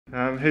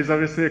He's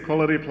obviously a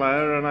quality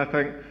player, and I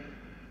think,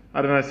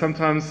 I don't know,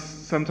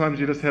 sometimes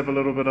you just have a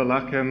little bit of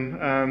luck, and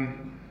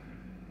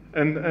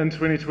in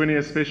 2020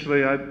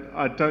 especially,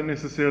 I don't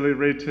necessarily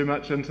read too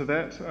much into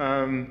that.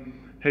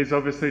 He's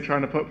obviously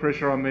trying to put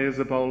pressure on me as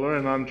a bowler,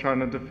 and I'm trying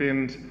to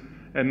defend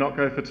and not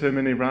go for too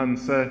many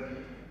runs. So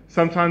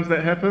sometimes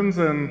that happens,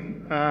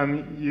 and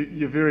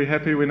you're very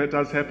happy when it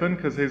does happen,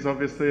 because he's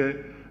obviously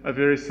a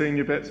very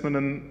senior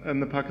batsman in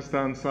the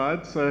Pakistan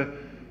side. So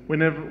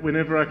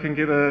whenever I can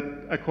get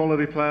a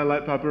quality player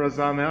like Babar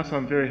Azam out,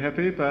 I'm very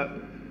happy, but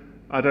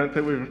I don't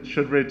think we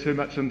should read too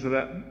much into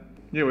that.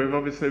 Yeah, we've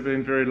obviously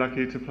been very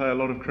lucky to play a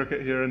lot of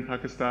cricket here in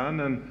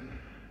Pakistan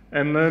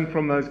and learn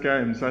from those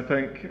games. I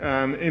think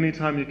any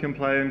time you can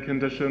play in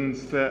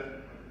conditions that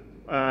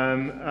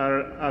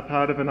are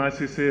part of an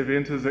ICC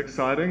event is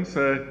exciting.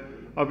 So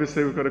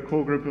obviously we've got a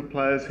core group of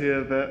players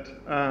here that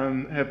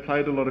have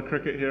played a lot of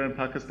cricket here in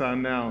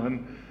Pakistan now,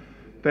 and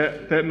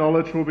that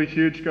knowledge will be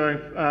huge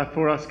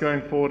for us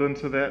going forward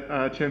into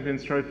that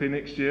Champions Trophy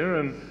next year,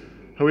 and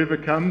whoever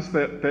comes,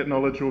 that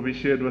knowledge will be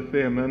shared with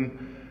them.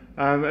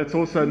 And it's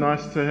also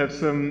nice to have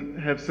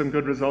some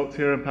good results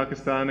here in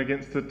Pakistan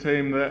against a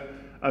team that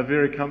are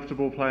very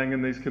comfortable playing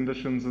in these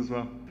conditions as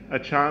well. A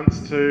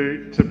chance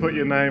to put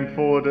your name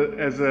forward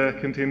as a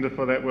contender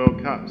for that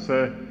World Cup.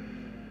 So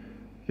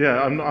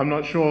yeah, I'm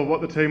not sure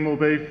what the team will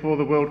be for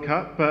the World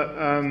Cup, but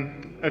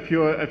if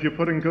you're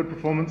putting good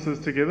performances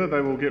together, they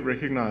will get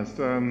recognised.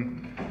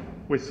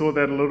 We saw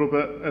that a little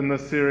bit in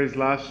this series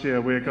last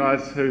year, where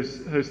guys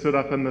who stood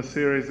up in the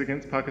series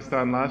against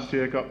Pakistan last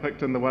year got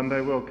picked in the One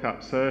Day World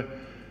Cup. So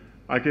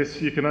I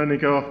guess you can only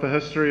go off the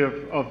history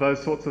of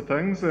those sorts of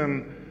things,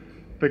 and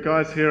the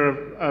guys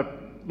here are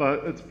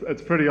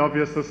it's pretty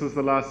obvious this is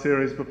the last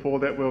series before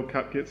that World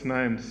Cup gets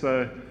named.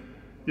 So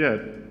yeah,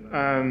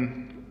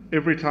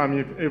 every time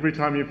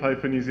you play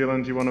for New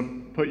Zealand, you want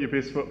to put your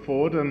best foot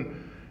forward, and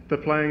the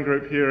playing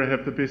group here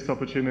have the best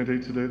opportunity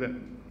to do that.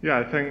 Yeah,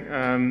 I think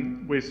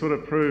we sort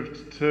of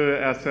proved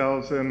to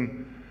ourselves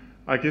and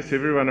I guess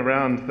everyone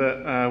around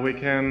that we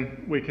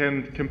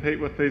can compete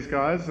with these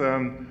guys.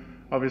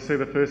 Obviously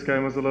the first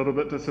game was a little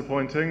bit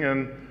disappointing,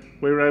 and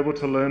we were able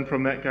to learn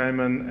from that game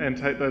and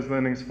take those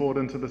learnings forward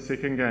into the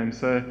second game.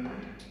 So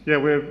yeah,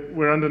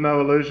 we're under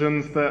no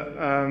illusions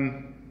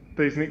that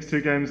these next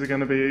two games are going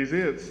to be easy.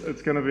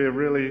 It's going to be a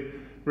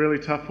really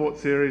tough fought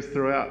series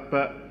throughout,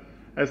 but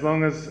as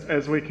long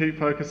as we keep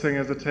focusing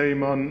as a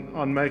team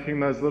on making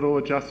those little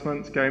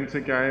adjustments game to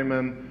game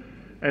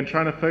and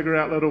trying to figure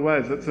out little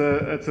ways. It's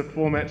a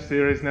 4-match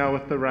series now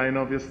with the rain,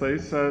 obviously,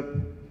 so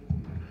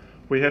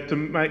we have to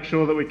make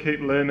sure that we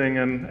keep learning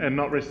and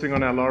not resting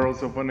on our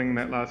laurels of winning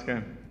that last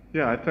game.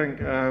 Yeah, I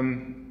think I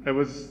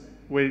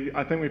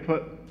think we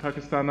put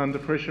Pakistan under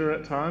pressure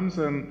at times,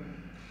 and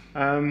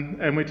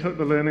we took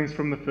the learnings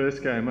from the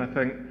first game. I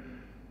think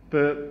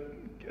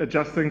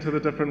adjusting to the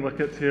different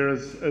wickets here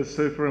is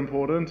super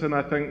important, and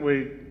I think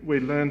we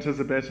learned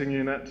as a batting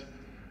unit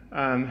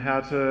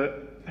how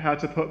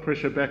to put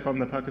pressure back on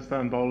the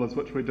Pakistan bowlers,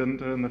 which we didn't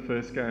do in the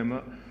first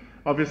game.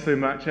 Obviously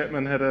Mark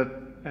Chapman had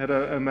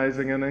an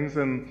amazing innings,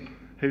 and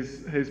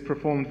he's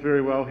performed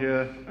very well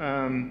here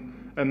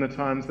in the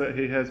times that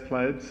he has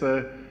played.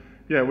 So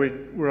yeah,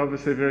 we're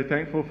obviously very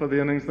thankful for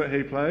the innings that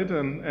he played,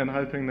 and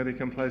hoping that he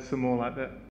can play some more like that.